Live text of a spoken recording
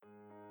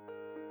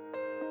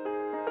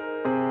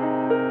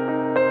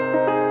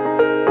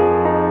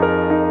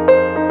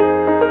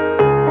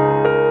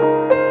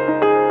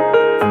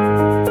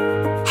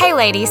Hey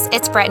ladies,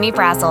 it's Brittany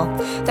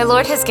Brazel. The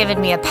Lord has given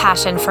me a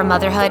passion for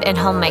motherhood and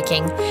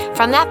homemaking.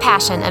 From that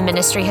passion, a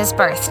ministry has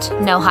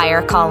birthed, No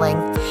Higher Calling.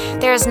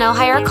 There is no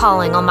higher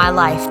calling on my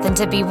life than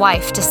to be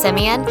wife to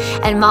Simeon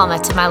and mama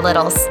to my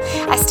littles.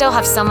 I still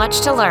have so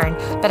much to learn,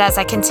 but as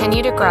I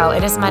continue to grow,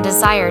 it is my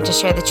desire to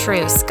share the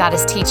truths God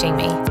is teaching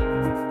me.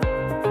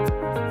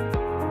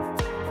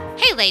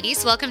 Hey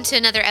ladies, welcome to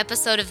another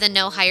episode of the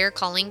No Higher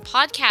Calling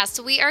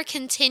podcast. We are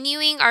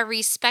continuing our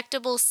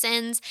Respectable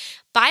Sins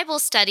Bible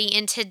study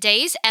in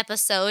today's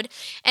episode,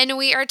 and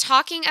we are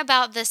talking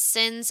about the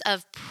sins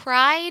of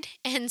pride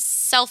and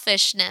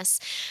selfishness.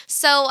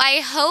 So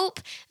I hope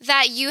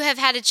that you have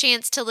had a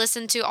chance to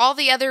listen to all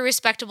the other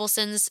Respectable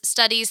Sins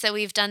studies that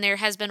we've done. There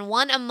has been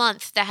one a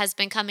month that has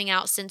been coming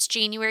out since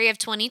January of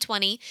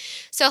 2020.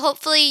 So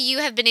hopefully you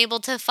have been able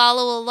to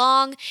follow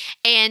along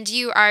and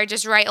you are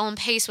just right on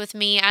pace with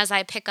me as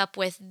I pick up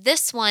with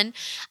this one.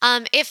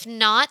 If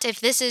not, if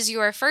this is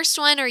your first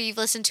one or you've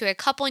listened to a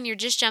couple and you're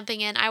just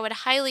jumping in, I would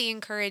highly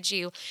encourage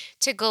you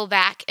to go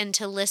back and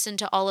to listen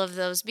to all of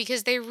those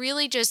because they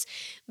really just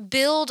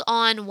build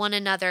on one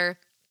another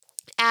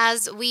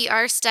as we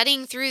are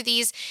studying through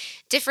these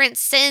different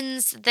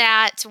sins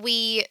that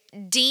we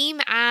deem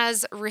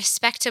as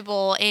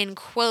respectable in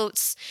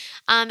quotes,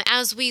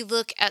 as we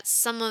look at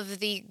some of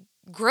the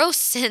gross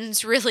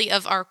sins really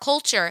of our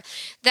culture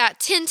that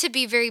tend to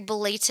be very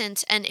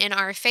blatant and in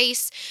our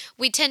face.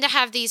 We tend to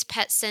have these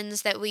pet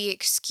sins that we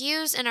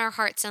excuse in our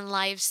hearts and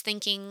lives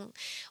thinking,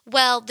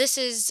 well, this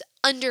is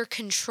under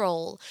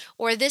control,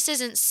 or this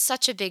isn't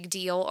such a big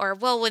deal, or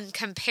well, when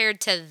compared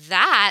to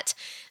that,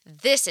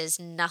 this is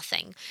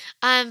nothing.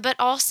 But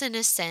all sin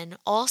is sin.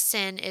 All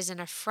sin is an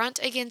affront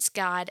against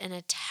God, an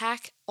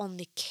attack on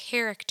the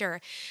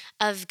character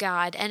of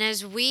God. And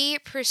as we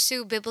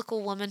pursue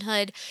biblical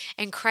womanhood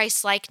and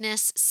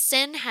Christ-likeness,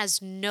 sin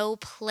has no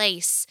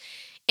place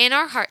in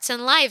our hearts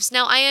and lives.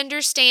 Now, I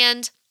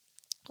understand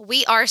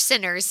we are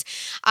sinners.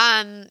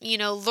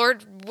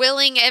 Lord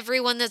willing,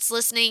 everyone that's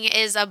listening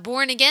is a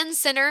born-again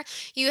sinner.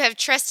 You have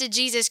trusted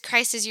Jesus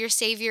Christ as your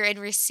Savior and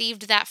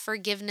received that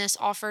forgiveness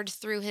offered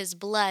through His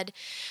blood.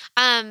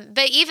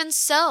 But even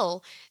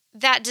so,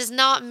 that does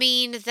not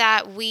mean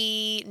that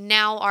we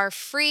now are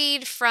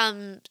freed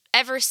from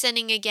ever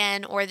sinning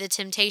again or the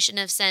temptation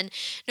of sin.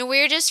 No,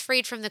 we're just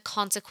freed from the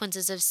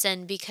consequences of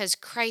sin because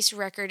Christ's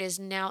record is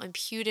now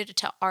imputed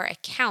to our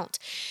account.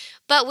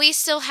 But we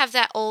still have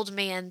that old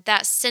man,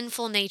 that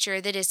sinful nature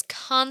that is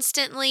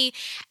constantly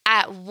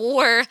at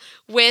war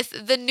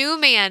with the new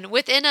man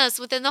within us,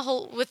 with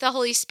the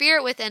Holy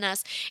Spirit within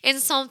us. In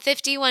Psalm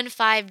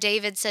 51:5,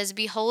 David says,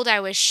 "Behold, I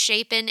was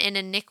shapen in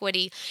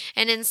iniquity,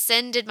 and in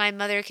sin did my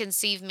mother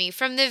conceive me."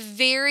 From the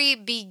very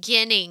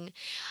beginning,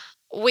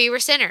 we were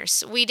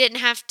sinners. We didn't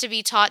have to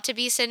be taught to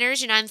be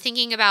sinners. I'm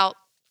thinking about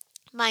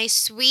my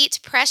sweet,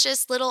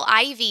 precious little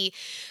Ivy,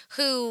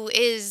 who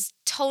is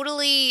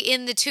totally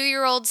in the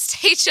 2-year-old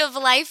stage of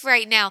life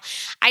right now.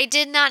 I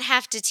did not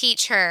have to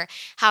teach her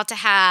how to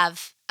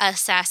have a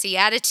sassy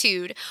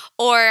attitude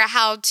or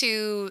how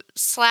to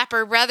slap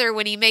her brother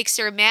when he makes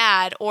her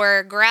mad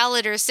or growl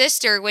at her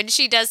sister when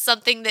she does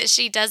something that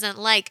she doesn't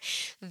like.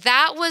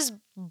 That was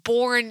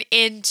born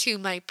into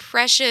my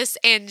precious,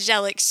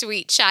 angelic,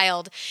 sweet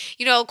child.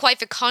 Quite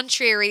the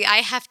contrary, I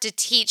have to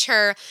teach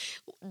her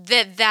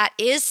that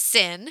is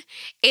sin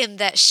and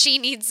that she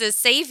needs a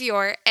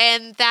savior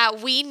and that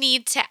we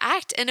need to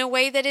act in a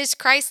way that is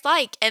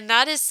Christ-like. And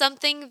that is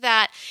something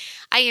that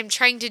I am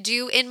trying to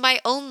do in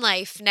my own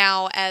life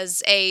now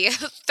as a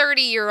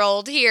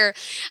 30-year-old here.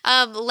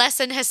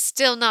 Lesson has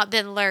still not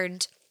been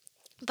learned.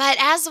 But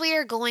as we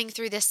are going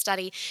through this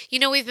study,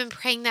 we've been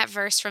praying that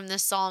verse from the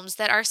Psalms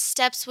that our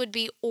steps would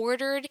be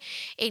ordered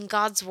in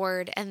God's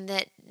word and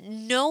that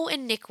no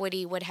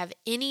iniquity would have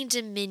any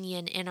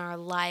dominion in our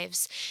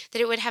lives,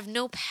 that it would have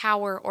no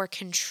power or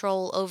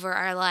control over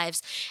our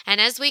lives. And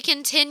as we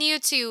continue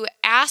to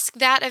ask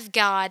that of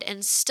God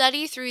and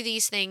study through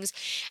these things,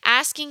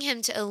 asking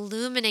Him to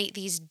illuminate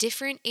these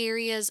different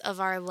areas of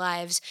our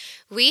lives,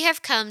 we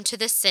have come to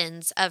the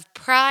sins of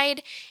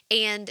pride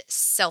and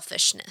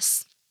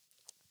selfishness.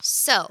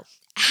 So,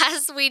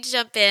 as we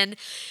jump in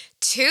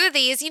to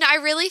these, I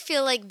really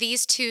feel like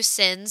these two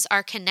sins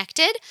are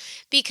connected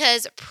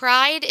because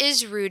pride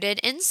is rooted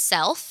in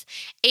self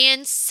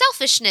and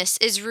selfishness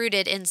is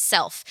rooted in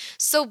self.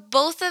 So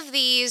both of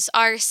these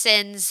are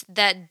sins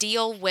that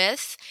deal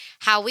with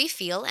how we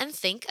feel and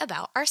think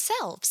about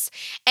ourselves.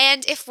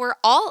 And if we're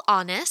all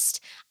honest,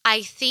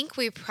 I think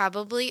we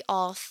probably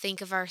all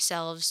think of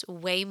ourselves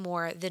way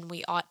more than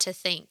we ought to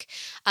think.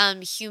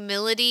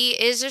 Humility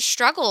is a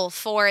struggle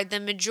for the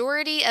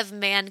majority of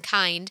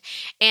mankind,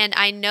 and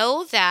I know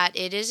that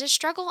it is a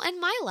struggle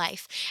in my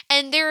life.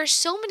 And there are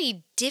so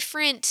many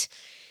different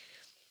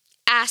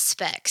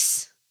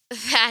aspects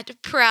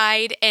that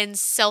pride and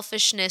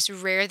selfishness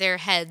rear their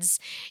heads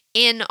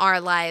in our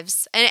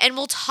lives. And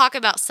we'll talk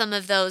about some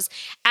of those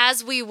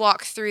as we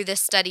walk through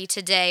this study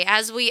today,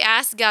 as we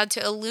ask God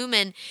to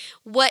illumine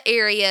what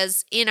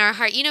areas in our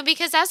heart,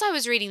 because as I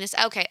was reading this,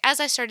 as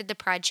I started the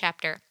pride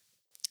chapter,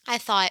 I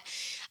thought,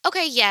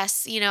 okay,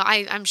 yes,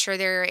 I'm sure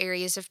there are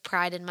areas of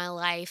pride in my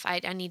life. I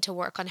need to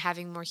work on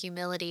having more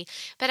humility.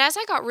 But as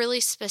I got really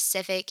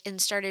specific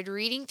and started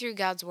reading through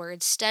God's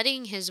word,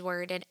 studying his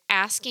word, and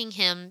asking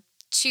him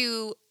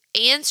to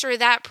answer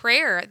that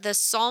prayer, the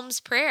Psalms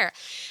prayer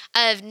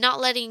of not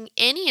letting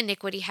any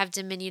iniquity have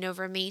dominion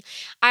over me,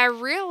 I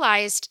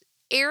realized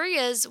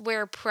areas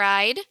where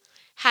pride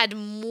had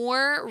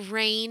more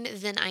reign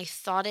than I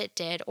thought it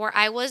did, or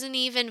I wasn't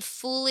even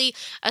fully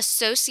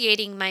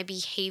associating my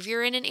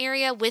behavior in an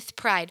area with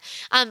pride.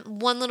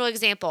 One little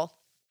example.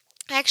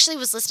 I actually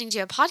was listening to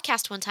a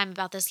podcast one time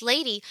about this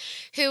lady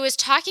who was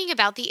talking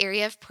about the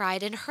area of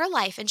pride in her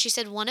life. And she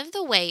said one of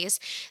the ways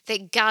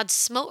that God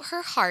smote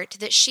her heart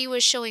that she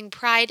was showing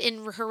pride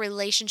in her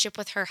relationship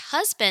with her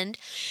husband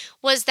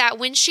was that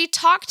when she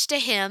talked to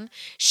him,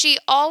 she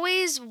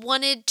always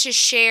wanted to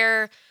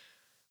share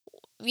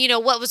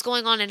what was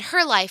going on in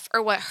her life or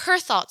what her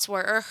thoughts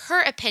were or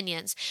her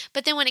opinions.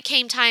 But then when it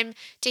came time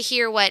to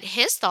hear what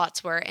his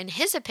thoughts were and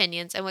his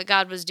opinions and what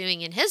God was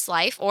doing in his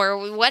life or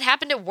what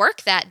happened at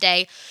work that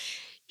day,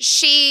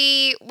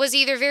 she was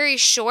either very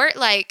short,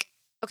 like,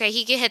 okay,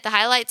 he could hit the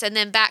highlights and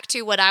then back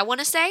to what I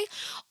want to say,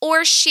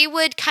 or she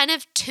would kind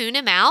of tune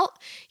him out,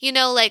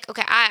 like,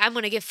 okay, I'm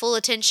going to give full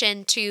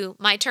attention to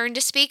my turn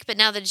to speak, but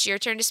now that it's your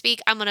turn to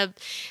speak, I'm going to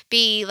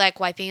be like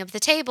wiping up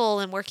the table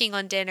and working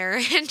on dinner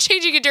and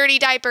changing a dirty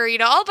diaper,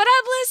 oh, but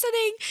I'm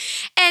listening.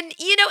 And,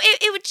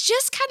 it would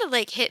just kind of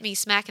like hit me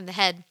smack in the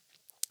head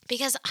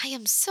because I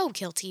am so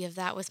guilty of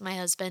that with my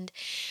husband.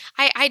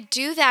 I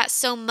do that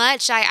so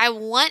much. I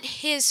want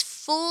his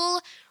full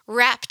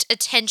rapt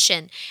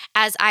attention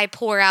as I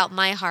pour out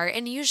my heart.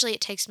 And usually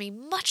it takes me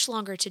much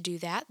longer to do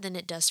that than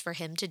it does for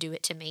him to do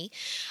it to me.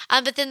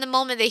 But then the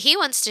moment that he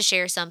wants to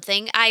share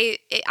something,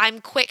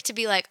 I'm quick to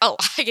be like, oh,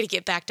 I got to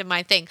get back to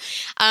my thing.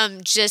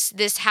 Just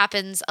this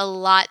happens a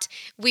lot.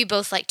 We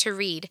both like to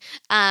read,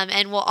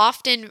 and we'll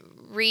often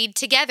read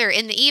together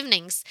in the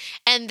evenings.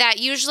 And that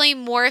usually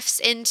morphs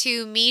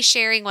into me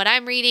sharing what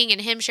I'm reading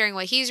and him sharing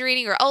what he's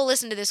reading, or, oh,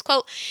 listen to this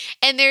quote.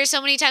 And there's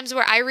so many times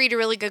where I read a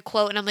really good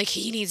quote and I'm like,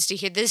 he needs to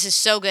hear this. Is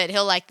so good.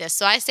 He'll like this.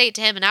 So I say it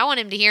to him and I want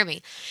him to hear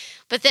me.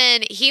 But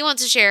then he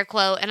wants to share a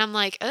quote and I'm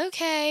like,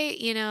 okay,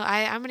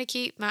 I'm going to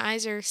keep my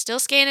eyes are still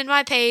scanning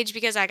my page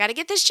because I got to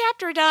get this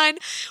chapter done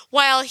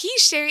while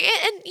he's sharing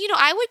it. And,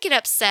 I would get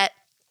upset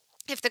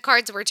if the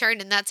cards were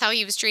turned and that's how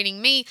he was treating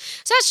me.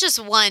 So that's just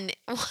one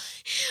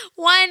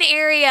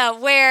area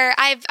where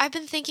I've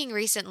been thinking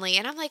recently,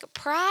 and I'm like,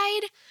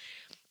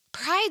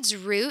 pride's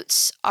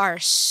roots are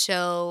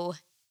so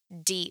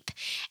deep.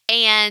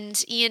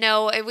 And,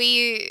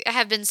 we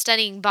have been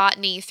studying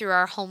botany through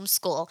our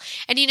homeschool.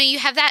 And, you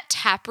have that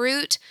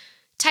taproot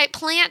type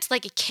plant,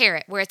 like a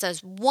carrot, where it's a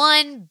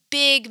one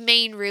big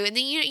main root, and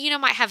then you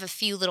might have a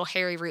few little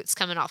hairy roots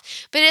coming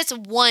off, but it's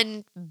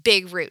one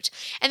big root.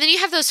 And then you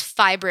have those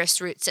fibrous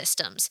root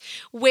systems,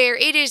 where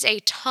it is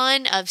a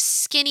ton of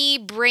skinny,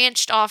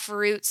 branched off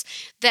roots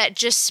that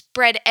just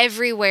spread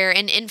everywhere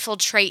and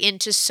infiltrate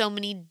into so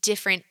many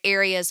different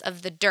areas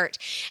of the dirt.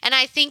 And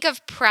I think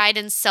of pride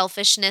and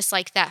selfishness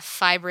like that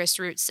fibrous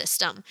root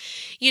system.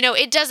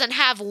 It doesn't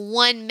have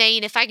one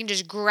main, if I can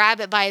just grab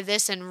it by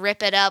this and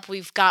rip it up,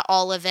 we've got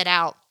all of it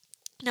out.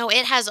 No,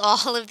 it has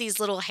all of these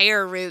little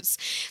hair roots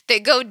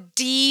that go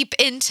deep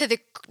into the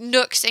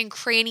nooks and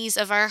crannies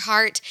of our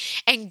heart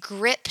and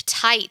grip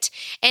tight.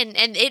 And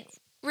it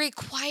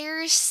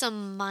requires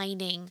some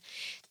mining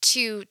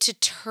to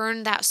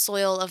turn that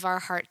soil of our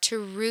heart,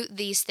 to root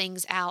these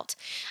things out.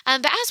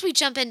 But as we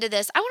jump into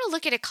this, I want to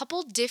look at a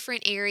couple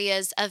different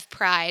areas of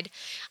pride.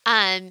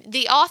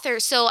 The author,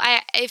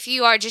 if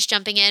you are just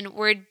jumping in,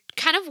 we're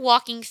kind of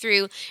walking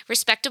through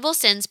Respectable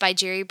Sins by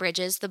Jerry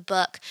Bridges, the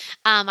book.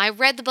 I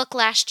read the book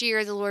last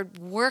year. The Lord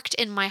worked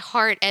in my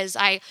heart as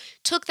I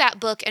took that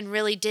book and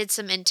really did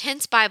some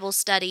intense Bible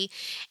study.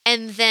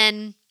 And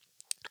then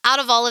out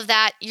of all of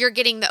that, you're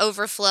getting the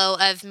overflow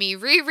of me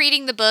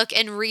rereading the book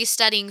and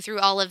restudying through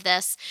all of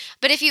this.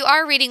 But if you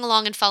are reading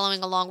along and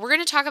following along, we're going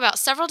to talk about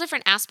several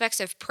different aspects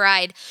of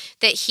pride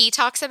that he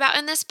talks about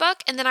in this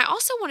book. And then I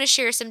also want to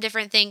share some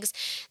different things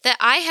that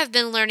I have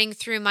been learning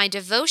through my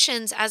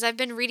devotions as I've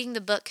been reading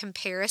the book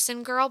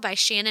Comparison Girl by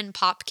Shannon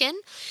Popkin.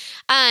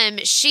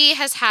 She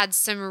has had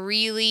some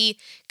really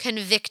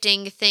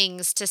convicting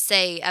things to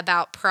say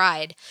about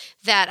pride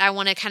that I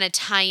want to kind of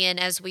tie in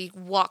as we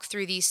walk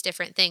through these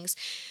different things.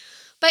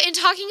 But in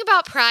talking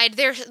about pride,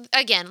 there's,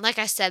 again, like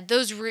I said,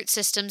 those root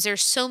systems,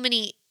 there's so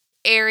many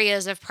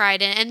areas of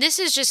pride. And this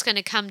is just going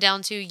to come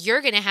down to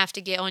you're going to have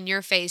to get on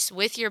your face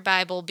with your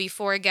Bible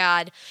before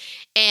God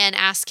and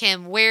ask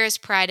him, where is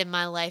pride in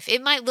my life?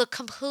 It might look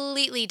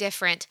completely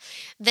different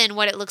than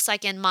what it looks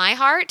like in my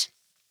heart,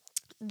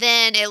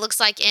 than it looks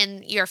like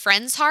in your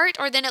friend's heart,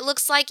 or than it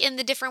looks like in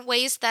the different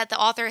ways that the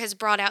author has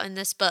brought out in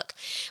this book.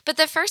 But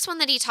the first one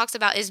that he talks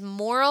about is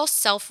moral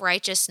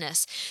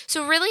self-righteousness.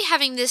 So really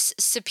having this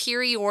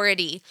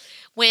superiority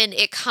when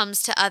it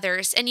comes to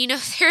others. And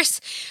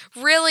there's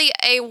really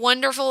a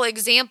wonderful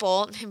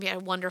example, maybe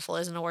wonderful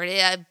isn't a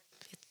word,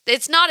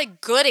 it's not a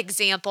good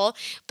example,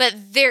 but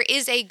there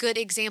is a good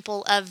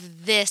example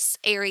of this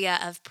area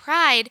of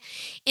pride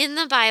in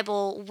the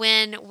Bible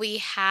when we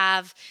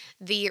have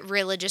the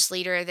religious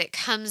leader that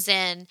comes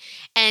in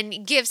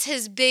and gives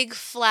his big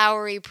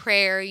flowery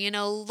prayer,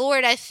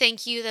 Lord, I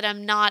thank you that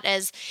I'm not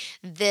as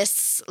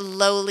this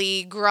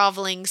lowly,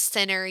 groveling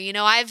sinner.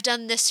 I've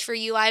done this for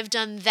you, I've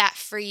done that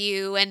for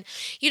you. And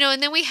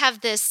then we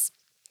have this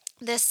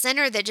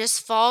sinner that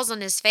just falls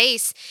on his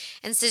face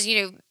and says,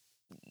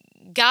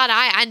 God,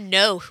 I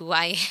know who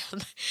I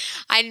am.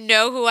 I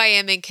know who I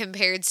am in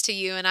comparison to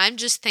you. And I'm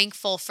just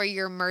thankful for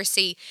your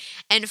mercy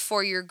and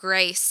for your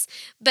grace.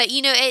 But,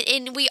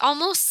 and we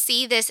almost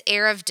see this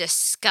air of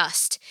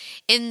disgust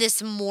in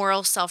this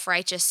moral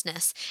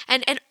self-righteousness.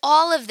 And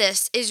all of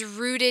this is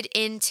rooted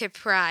into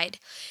pride.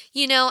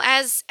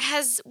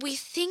 As we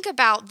think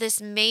about this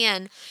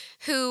man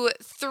who,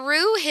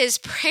 through his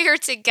prayer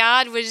to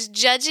God, was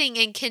judging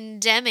and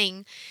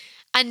condemning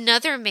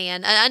another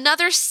man,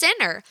 another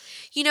sinner.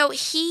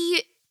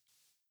 He,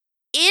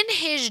 in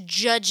his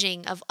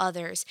judging of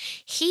others,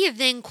 he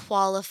then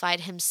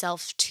qualified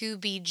himself to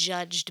be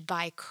judged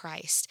by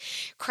Christ.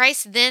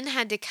 Christ then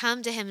had to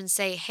come to him and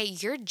say, hey,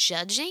 you're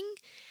judging?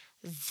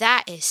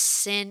 That is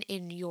sin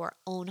in your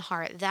own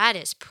heart. That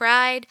is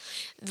pride.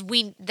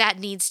 That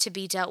needs to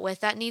be dealt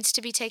with. That needs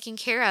to be taken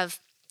care of.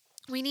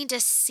 We need to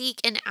seek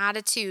an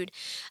attitude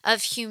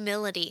of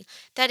humility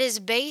that is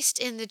based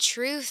in the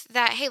truth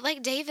that, hey,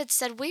 like David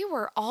said, we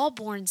were all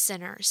born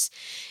sinners,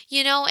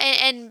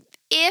 and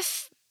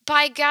if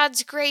by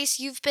God's grace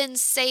you've been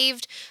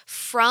saved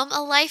from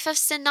a life of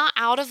sin, not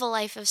out of a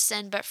life of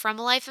sin, but from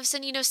a life of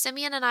sin.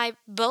 Simeon and I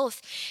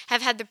both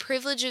have had the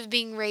privilege of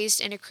being raised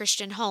in a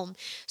Christian home.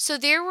 So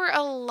there were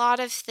a lot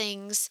of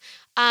things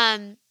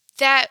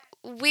that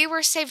we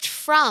were saved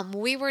from.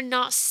 We were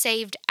not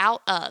saved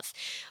out of.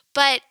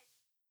 But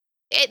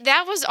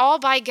that was all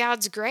by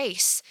God's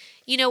grace.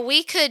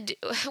 We could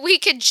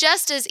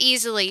just as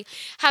easily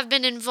have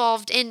been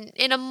involved in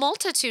a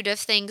multitude of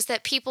things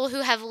that people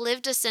who have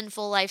lived a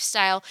sinful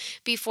lifestyle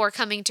before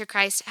coming to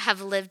Christ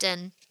have lived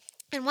in.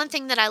 And one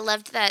thing that I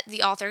loved that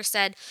the author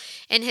said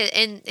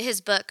in his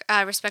book,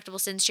 Respectable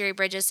Sins, Jerry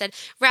Bridges said,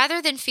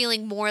 rather than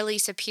feeling morally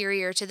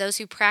superior to those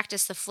who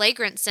practice the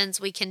flagrant sins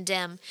we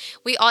condemn,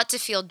 we ought to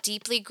feel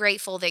deeply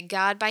grateful that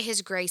God, by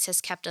his grace,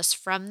 has kept us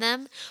from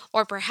them,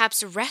 or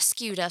perhaps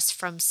rescued us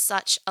from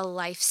such a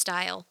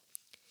lifestyle.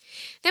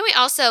 Then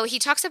he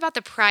talks about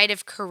the pride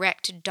of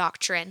correct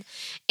doctrine.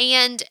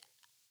 And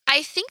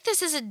I think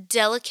this is a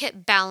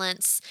delicate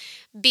balance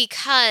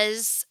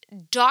because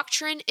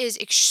doctrine is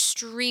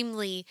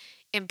extremely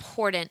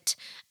important.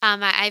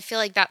 I feel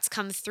like that's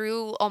come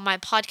through on my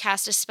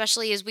podcast,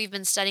 especially as we've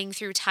been studying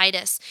through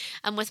Titus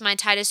with my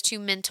Titus 2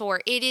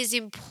 mentor. It is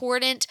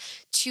important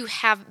to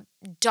have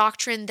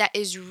doctrine that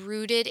is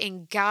rooted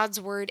in God's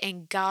word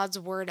and God's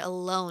word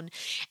alone.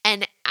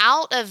 And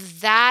out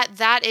of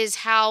that is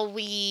how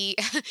we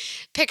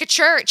pick a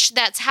church.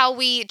 That's how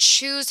we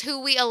choose who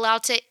we allow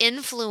to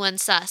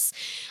influence us.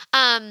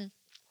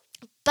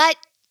 But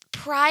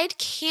pride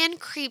can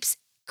creep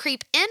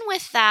in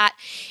with that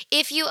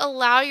if you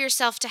allow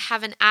yourself to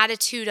have an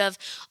attitude of,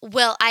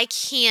 well, I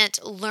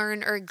can't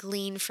learn or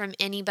glean from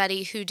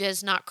anybody who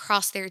does not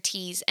cross their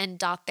T's and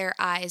dot their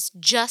I's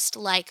just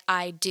like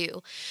I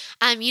do.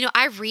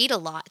 I read a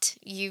lot.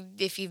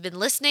 If you've been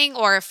listening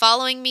or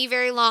following me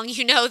very long,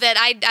 you know that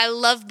I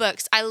love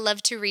books. I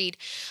love to read.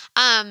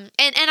 And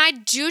I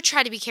do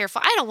try to be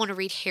careful. I don't want to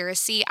read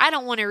heresy. I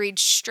don't want to read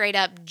straight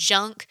up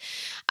junk.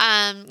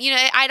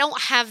 I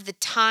don't have the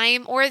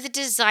time or the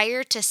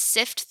desire to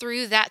sift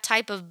through that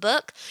type of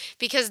book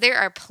because there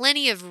are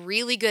plenty of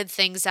really good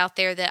things out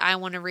there that I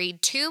want to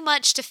read, too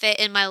much to fit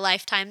in my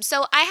lifetime.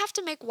 So I have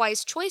to make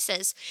wise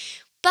choices.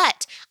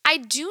 But I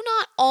do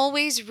not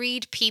always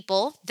read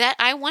people that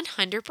I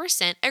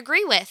 100%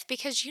 agree with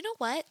because you know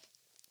what?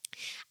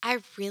 I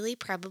really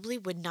probably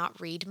would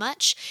not read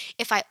much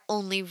if I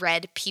only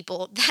read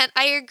people that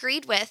I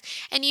agreed with.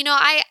 And,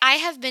 I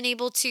have been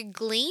able to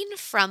glean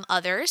from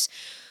others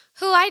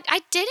who I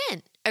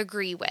didn't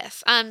agree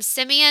with.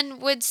 Simeon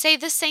would say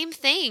the same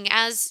thing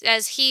as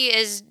he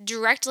is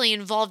directly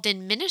involved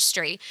in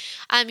ministry.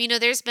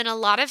 There's been a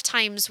lot of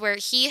times where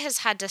he has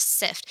had to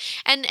sift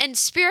and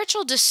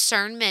spiritual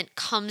discernment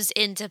comes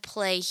into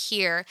play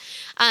here.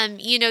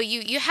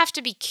 You have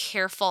to be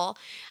careful.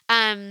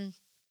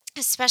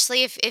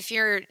 Especially if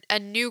you're a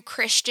new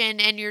Christian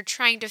and you're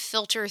trying to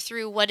filter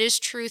through what is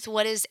truth,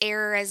 what is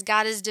error, as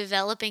God is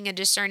developing a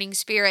discerning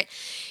spirit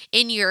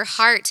in your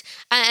heart.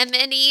 And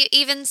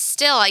even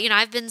still,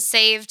 I've been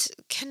saved,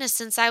 goodness,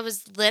 since I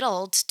was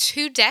little,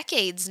 2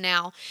 decades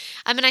now.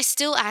 I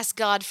still ask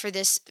God for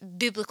this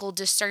biblical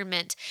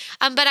discernment.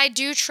 But I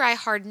do try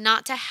hard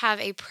not to have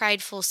a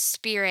prideful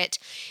spirit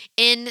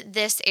in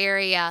this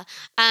area.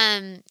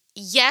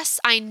 yes,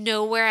 I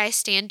know where I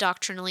stand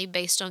doctrinally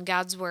based on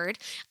God's word.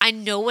 I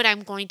know what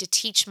I'm going to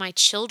teach my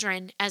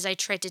children as I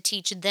try to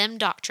teach them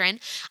doctrine.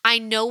 I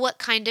know what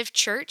kind of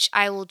church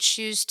I will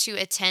choose to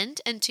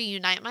attend and to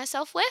unite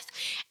myself with.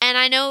 And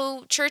I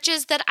know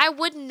churches that I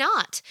would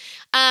not.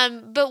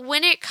 But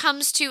when it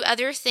comes to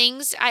other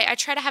things, I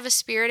try to have a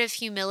spirit of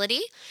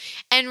humility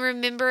and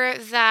remember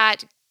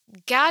that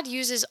God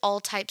uses all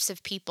types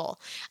of people.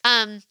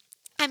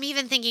 I'm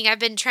even thinking I've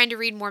been trying to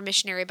read more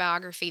missionary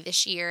biography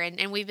this year,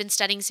 and we've been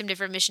studying some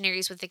different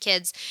missionaries with the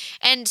kids.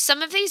 And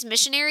some of these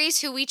missionaries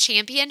who we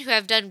champion, who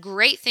have done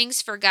great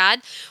things for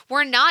God,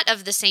 were not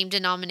of the same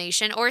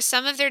denomination, or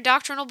some of their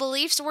doctrinal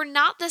beliefs were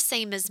not the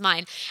same as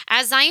mine.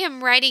 As I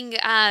am writing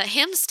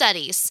hymn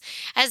studies,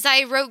 as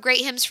I wrote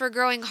Great Hymns for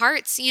Growing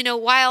Hearts,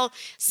 while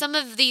some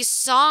of these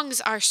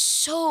songs are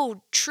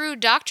so true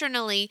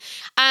doctrinally,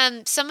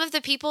 some of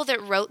the people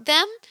that wrote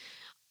them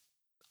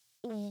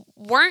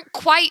weren't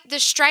quite the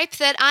stripe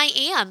that I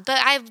am, but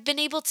I've been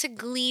able to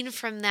glean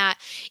from that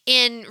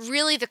in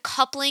really the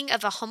coupling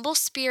of a humble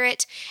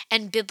spirit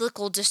and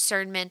biblical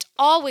discernment,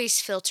 always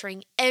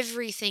filtering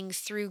everything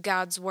through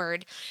God's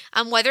word.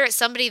 Whether it's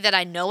somebody that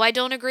I know I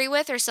don't agree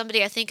with or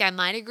somebody I think I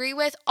might agree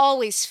with,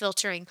 always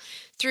filtering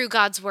through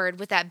God's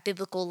word with that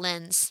biblical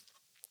lens.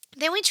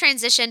 Then we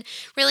transition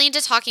really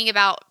into talking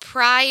about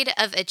pride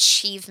of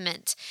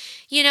achievement.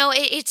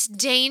 It's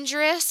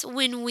dangerous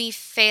when we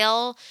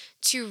fail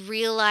to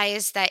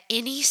realize that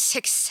any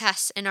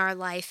success in our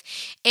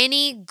life,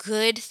 any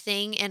good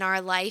thing in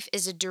our life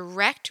is a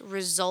direct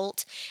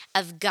result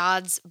of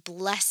God's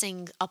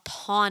blessing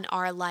upon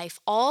our life.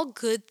 All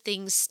good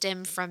things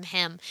stem from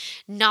Him,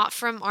 not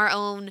from our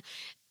own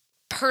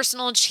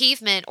personal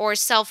achievement or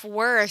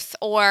self-worth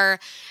or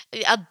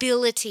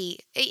ability.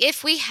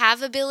 If we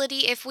have ability,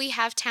 if we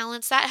have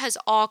talents, that has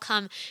all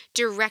come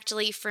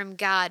directly from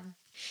God.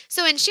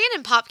 So in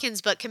Shannon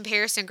Popkin's book,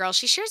 Comparison Girl,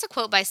 she shares a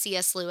quote by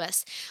C.S.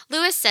 Lewis.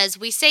 Lewis says,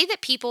 "We say that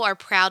people are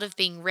proud of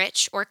being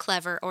rich or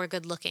clever or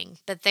good looking,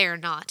 but they are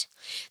not.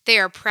 They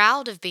are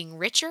proud of being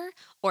richer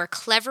or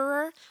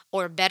cleverer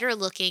or better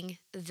looking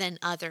than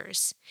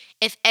others.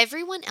 If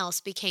everyone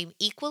else became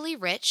equally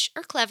rich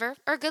or clever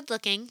or good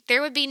looking,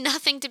 there would be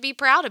nothing to be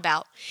proud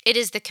about. It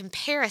is the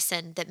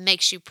comparison that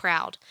makes you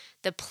proud,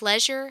 the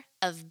pleasure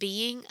of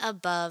being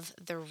above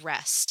the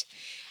rest."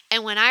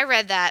 And when I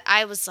read that,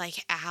 I was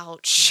like,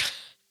 ouch.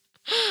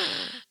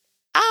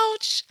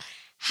 Ouch.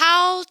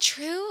 How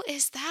true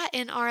is that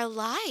in our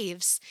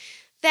lives?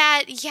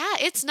 That, yeah,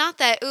 it's not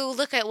that, ooh,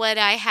 look at what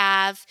I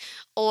have,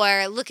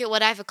 or look at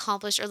what I've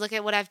accomplished, or look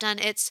at what I've done.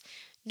 It's,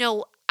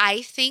 no,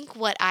 I think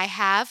what I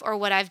have or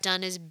what I've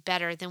done is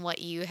better than what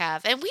you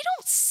have. And we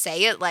don't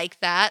say it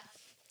like that.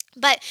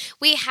 But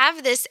we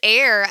have this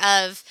air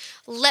of,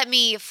 let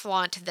me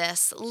flaunt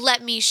this,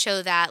 let me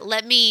show that,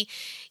 let me,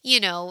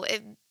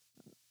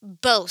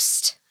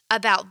 boast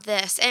about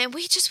this. And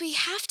we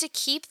have to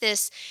keep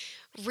this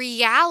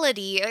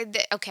reality.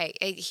 Okay,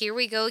 here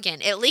we go again.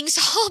 It links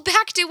all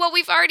back to what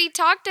we've already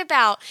talked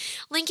about,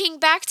 linking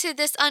back to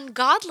this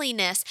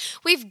ungodliness.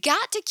 We've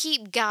got to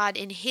keep God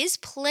in His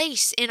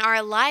place in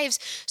our lives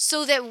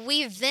so that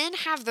we then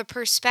have the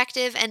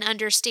perspective and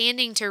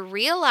understanding to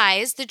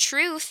realize the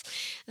truth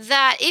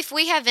that if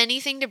we have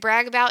anything to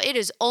brag about, it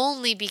is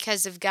only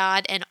because of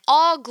God, and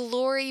all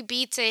glory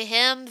be to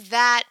Him,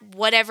 that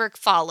whatever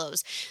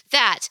follows,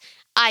 that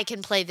I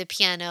can play the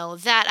piano,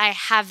 that I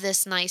have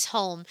this nice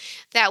home,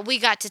 that we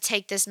got to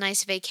take this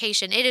nice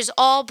vacation. It is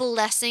all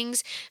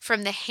blessings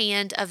from the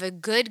hand of a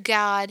good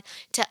God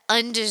to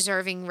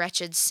undeserving,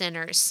 wretched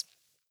sinners.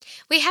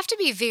 We have to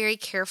be very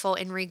careful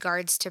in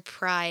regards to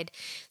pride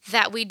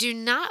that we do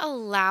not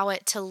allow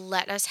it to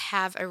let us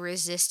have a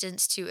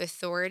resistance to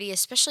authority,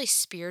 especially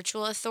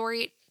spiritual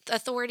authority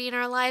in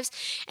our lives,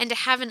 and to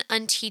have an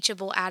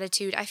unteachable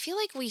attitude. I feel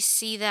like we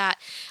see that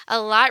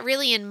a lot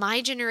really in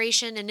my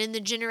generation and in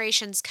the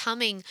generations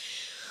coming,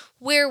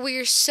 where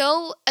we're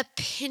so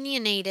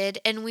opinionated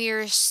and we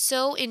are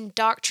so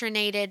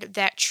indoctrinated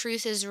that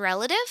truth is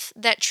relative,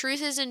 that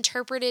truth is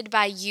interpreted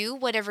by you.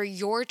 Whatever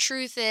your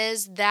truth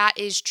is, that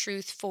is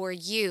truth for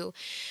you.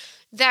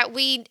 That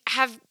we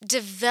have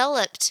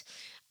developed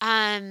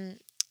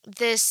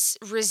this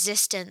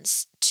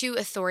resistance to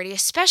authority,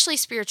 especially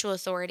spiritual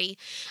authority.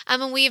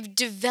 And we've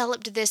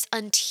developed this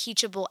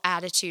unteachable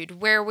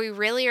attitude where we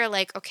really are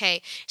like,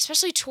 okay,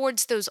 especially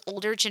towards those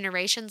older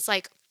generations,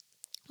 like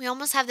we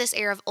almost have this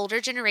air of older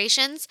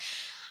generations.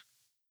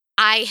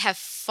 I have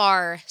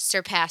far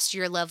surpassed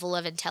your level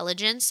of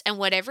intelligence, and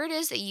whatever it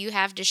is that you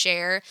have to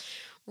share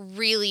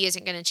really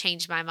isn't going to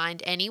change my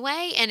mind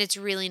anyway, and it's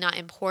really not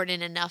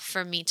important enough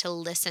for me to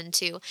listen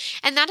to.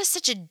 And that is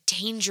such a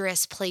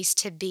dangerous place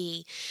to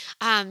be.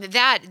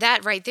 That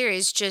right there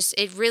is just,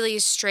 it really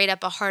is straight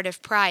up a heart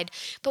of pride.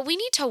 But we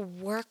need to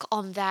work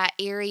on that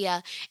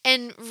area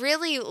and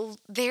really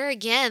there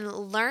again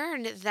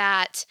learn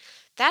that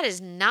that is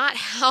not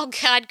how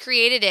God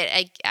created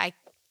it. I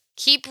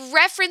keep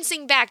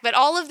referencing back, but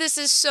all of this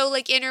is so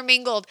like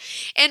intermingled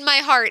in my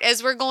heart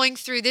as we're going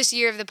through this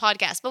year of the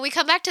podcast. But we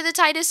come back to the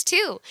Titus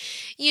 2.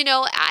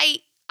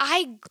 I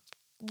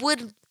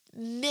would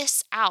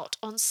miss out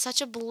on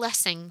such a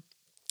blessing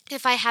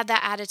if I had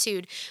that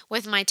attitude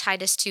with my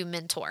Titus 2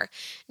 mentor.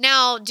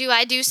 Now, do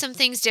I do some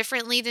things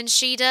differently than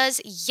she does?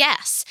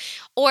 Yes.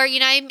 Or,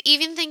 I'm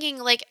even thinking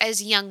like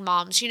as young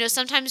moms,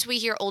 sometimes we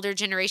hear older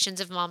generations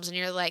of moms and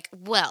you're like,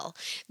 well,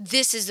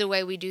 this is the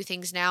way we do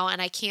things now.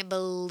 And I can't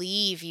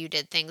believe you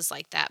did things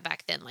like that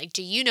back then. Like,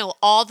 do you know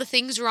all the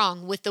things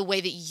wrong with the way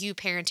that you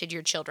parented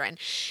your children?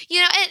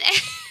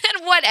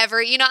 And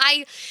whatever,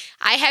 I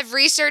have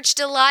researched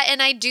a lot,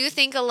 and I do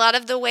think a lot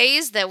of the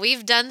ways that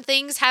we've done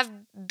things have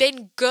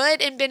been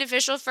good and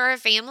beneficial for our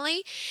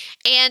family,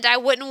 and I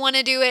wouldn't want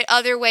to do it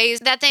other ways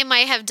that they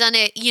might have done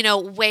it,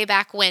 way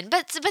back when.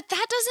 But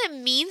that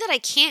doesn't mean that I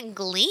can't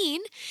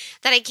glean,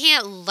 that I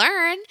can't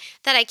learn,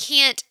 that I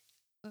can't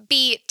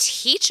be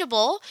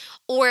teachable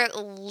or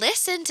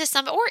listen to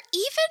some, or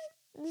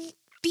even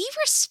be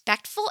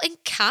respectful and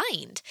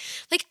kind.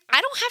 Like,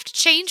 I don't have to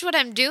change what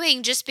I'm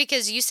doing just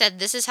because you said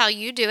this is how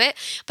you do it.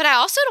 But I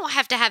also don't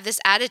have to have this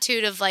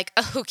attitude of like,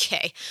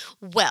 okay,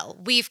 well,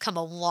 we've come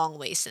a long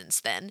way since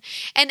then.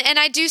 And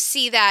I do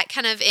see that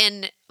kind of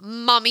in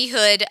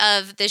mommyhood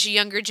of this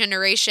younger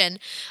generation,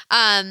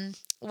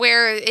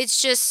 where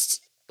it's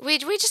just, we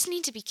just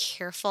need to be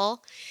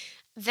careful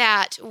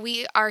that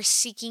we are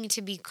seeking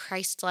to be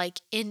Christ-like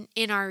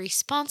in our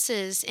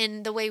responses,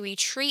 in the way we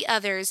treat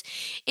others,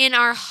 in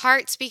our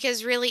hearts,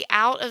 because really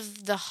out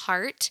of the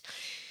heart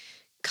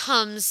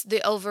comes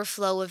the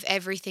overflow of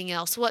everything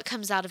else. What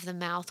comes out of the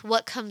mouth?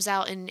 What comes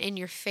out in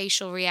your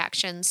facial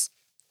reactions?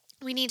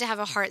 We need to have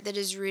a heart that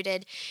is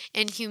rooted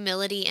in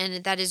humility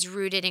and that is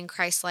rooted in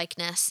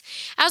Christ-likeness.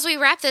 As we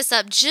wrap this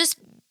up, just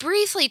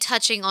briefly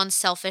touching on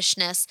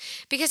selfishness,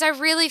 because I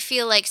really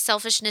feel like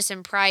selfishness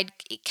and pride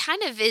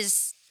kind of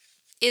is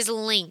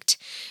linked.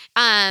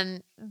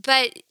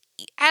 But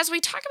as we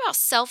talk about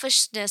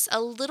selfishness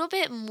a little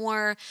bit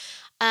more,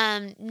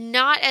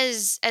 not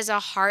as a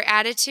heart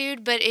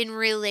attitude, but in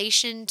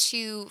relation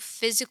to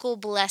physical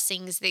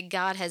blessings that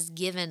God has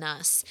given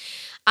us.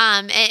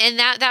 And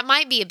that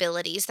might be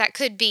abilities. That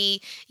could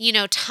be,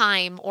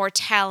 time or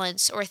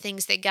talents or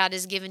things that God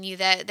has given you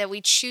that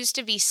we choose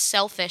to be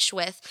selfish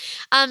with.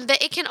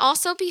 But it can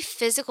also be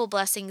physical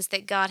blessings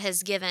that God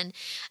has given.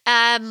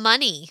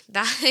 Money,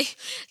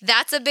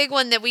 that's a big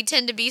one that we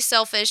tend to be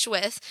selfish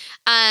with.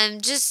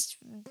 Just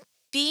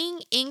being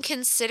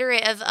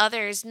inconsiderate of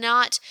others,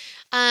 not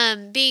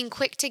being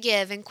quick to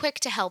give and quick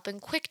to help and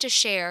quick to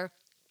share.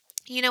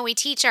 We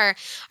teach our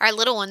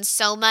little ones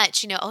so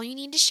much, oh, you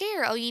need to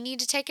share. Oh, you need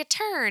to take a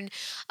turn.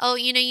 Oh,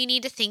 you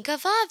need to think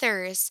of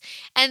others.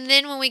 And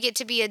then when we get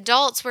to be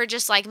adults, we're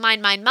just like,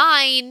 mine, mine,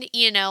 mine.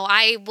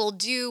 I will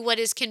do what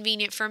is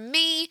convenient for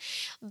me.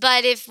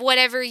 But if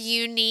whatever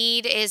you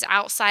need is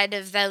outside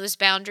of those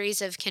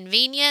boundaries of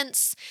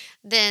convenience,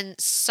 then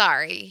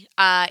sorry,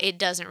 it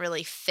doesn't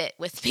really fit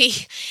with me.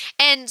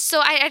 And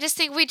so I just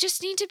think we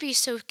just need to be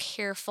so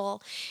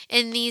careful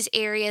in these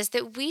areas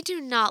that we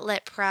do not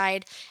let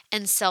pride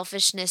and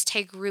selfishness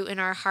take root in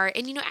our heart.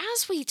 And,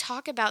 as we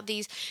talk about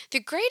these, the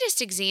greatest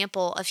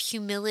example of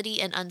humility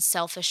and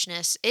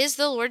unselfishness is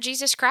the Lord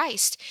Jesus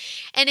Christ.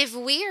 And if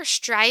we are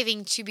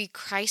striving to be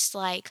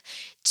Christ-like,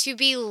 to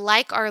be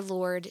like our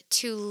Lord,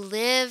 to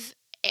live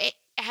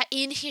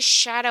in his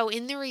shadow,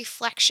 in the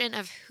reflection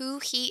of who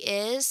he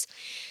is,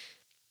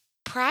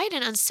 pride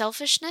and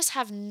unselfishness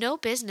have no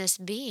business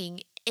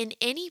being in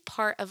any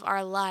part of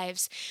our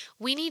lives.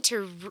 We need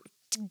to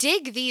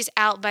dig these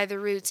out by the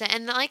roots.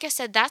 And like I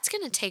said, that's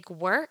going to take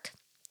work.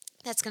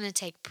 That's going to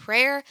take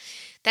prayer.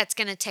 That's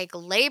going to take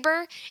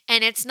labor.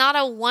 And it's not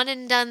a one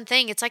and done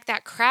thing. It's like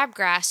that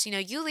crabgrass.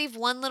 You leave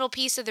one little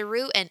piece of the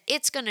root and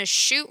it's going to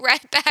shoot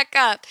right back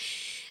up.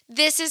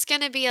 This is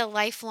going to be a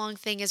lifelong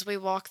thing as we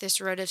walk this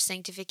road of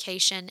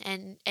sanctification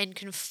and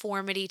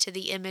conformity to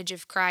the image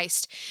of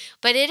Christ.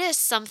 But it is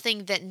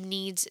something that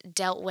needs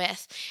dealt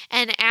with.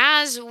 And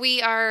as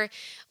we are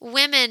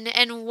women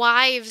and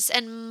wives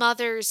and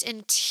mothers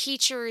and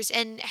teachers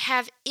and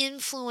have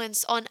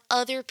influence on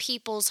other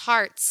people's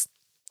hearts,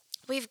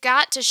 we've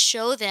got to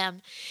show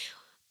them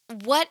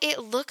what it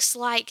looks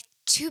like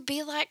to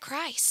be like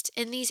Christ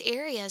in these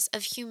areas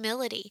of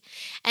humility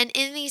and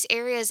in these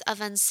areas of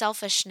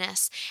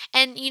unselfishness.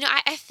 And,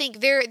 I think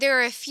there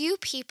are a few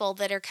people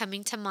that are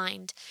coming to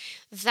mind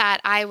that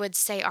I would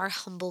say are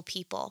humble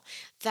people,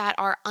 that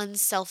are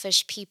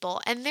unselfish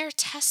people, and their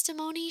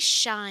testimony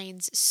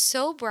shines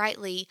so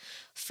brightly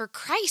for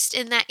Christ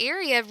in that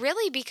area,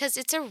 really, because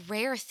it's a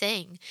rare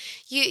thing.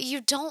 You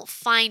don't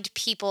find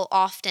people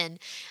often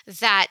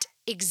that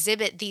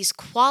exhibit these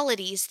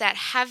qualities, that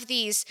have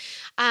these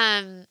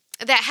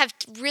that have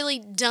really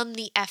done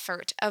the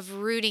effort of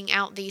rooting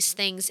out these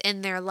things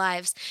in their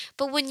lives.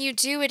 But when you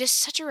do, it is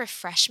such a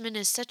refreshment,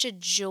 it's such a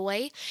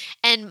joy,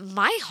 and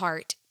my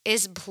heart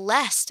is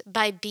blessed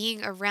by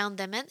being around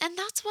them. And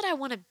that's what I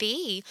want to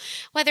be,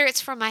 whether it's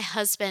for my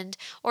husband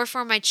or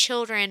for my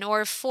children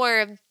or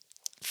for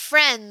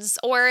friends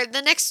or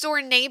the next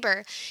door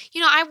neighbor.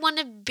 I want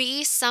to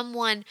be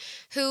someone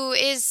who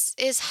is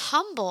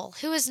humble,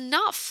 who is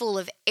not full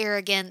of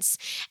arrogance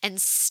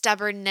and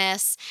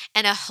stubbornness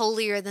and a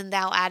holier than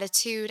thou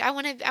attitude. I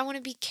want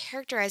to be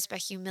characterized by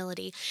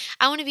humility.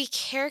 I want to be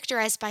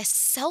characterized by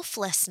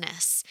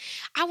selflessness.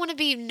 I want to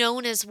be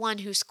known as one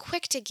who's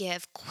quick to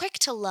give, quick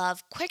to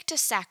love, quick to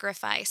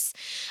sacrifice.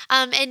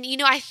 And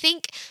I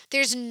think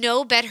there's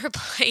no better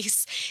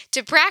place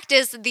to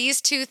practice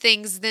these two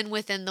things than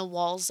within the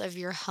walls of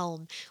your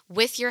home,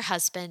 with your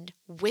husband,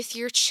 with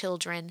your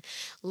children,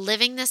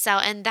 living this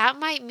out. And that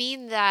might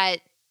mean that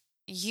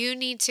you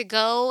need to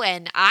go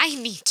and I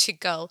need to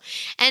go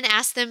and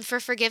ask them for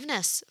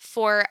forgiveness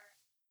for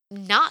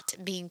not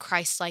being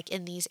Christ-like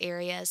in these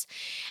areas,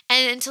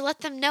 and to let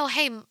them know,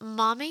 hey,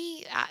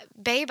 mommy,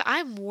 babe,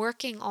 I'm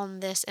working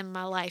on this in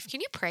my life. Can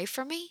you pray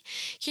for me?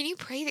 Can you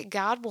pray that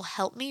God will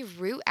help me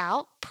root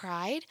out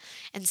pride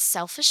and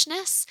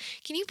selfishness?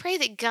 Can you pray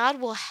that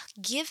God will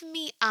give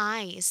me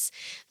eyes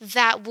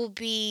that will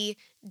be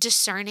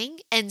discerning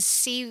and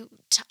see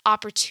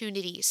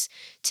opportunities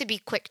to be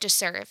quick to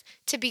serve,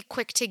 to be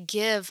quick to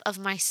give of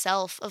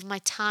myself, of my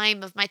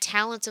time, of my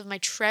talents, of my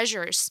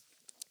treasures,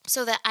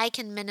 so that I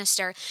can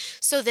minister,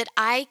 so that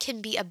I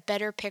can be a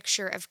better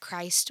picture of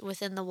Christ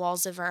within the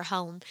walls of our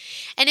home.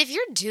 And if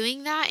you're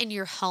doing that in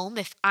your home,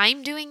 if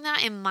I'm doing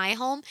that in my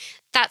home,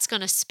 that's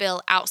going to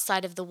spill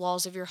outside of the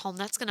walls of your home.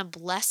 That's going to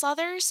bless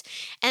others,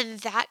 and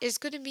that is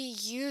going to be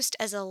used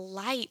as a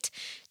light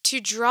to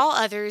draw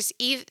others,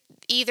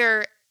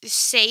 either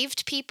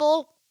saved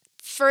people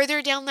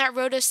further down that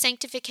road of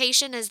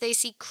sanctification as they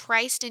see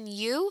Christ in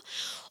you,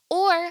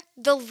 or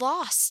the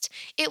lost.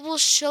 It will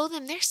show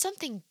them there's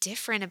something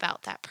different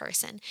about that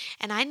person,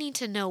 and I need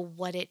to know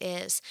what it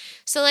is.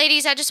 So,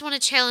 ladies, I just want to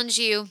challenge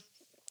you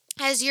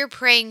as you're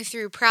praying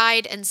through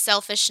pride and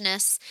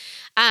selfishness.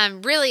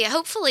 Really,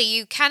 hopefully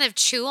you kind of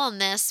chew on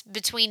this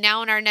between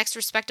now and our next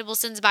Respectable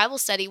Sins Bible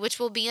study, which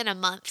will be in a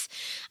month.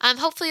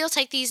 Hopefully you'll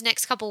take these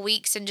next couple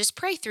weeks and just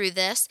pray through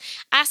this.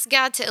 Ask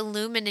God to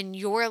illumine in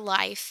your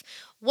life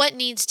what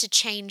needs to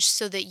change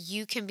so that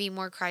you can be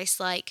more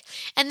Christ-like.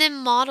 And then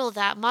model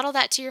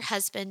that to your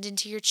husband and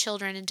to your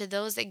children and to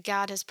those that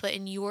God has put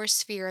in your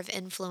sphere of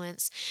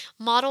influence.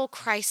 Model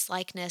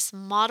Christ-likeness.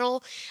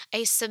 Model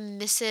a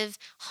submissive,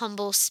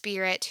 humble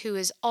spirit who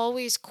is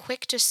always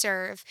quick to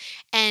serve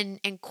and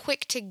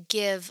quick to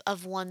give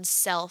of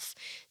oneself,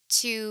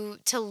 to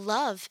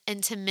love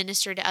and to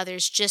minister to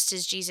others just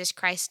as Jesus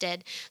Christ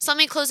did. So let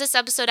me close this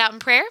episode out in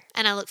prayer,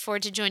 and I look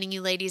forward to joining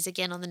you ladies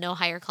again on the No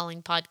Higher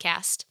Calling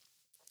podcast.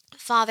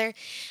 Father,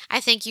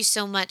 I thank you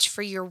so much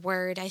for your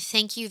word. I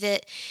thank you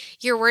that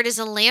your word is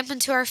a lamp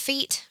unto our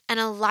feet and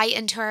a light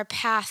unto our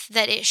path,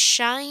 that it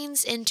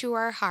shines into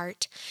our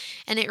heart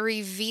and it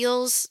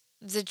reveals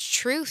the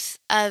truth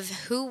of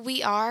who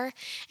we are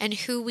and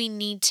who we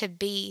need to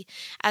be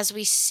as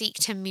we seek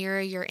to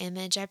mirror your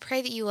image. I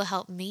pray that you will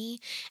help me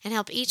and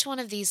help each one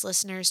of these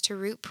listeners to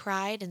root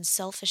pride and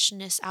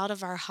selfishness out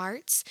of our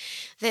hearts,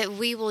 that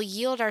we will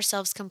yield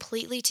ourselves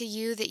completely to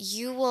you, that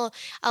you will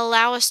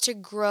allow us to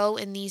grow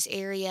in these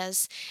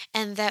areas,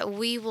 and that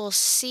we will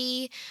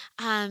see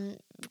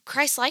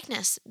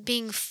Christ-likeness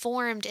being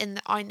formed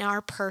in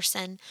our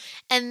person,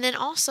 and then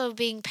also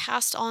being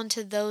passed on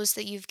to those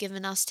that you've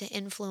given us to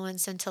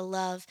influence and to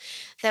love,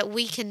 that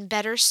we can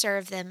better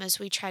serve them as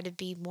we try to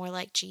be more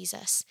like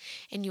Jesus.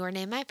 In your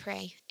name I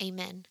pray,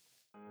 amen.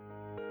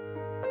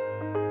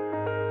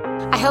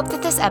 I hope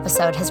that this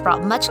episode has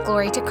brought much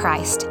glory to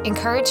Christ,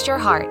 encouraged your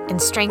heart,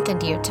 and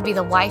strengthened you to be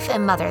the wife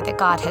and mother that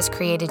God has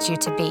created you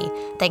to be.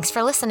 Thanks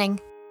for listening.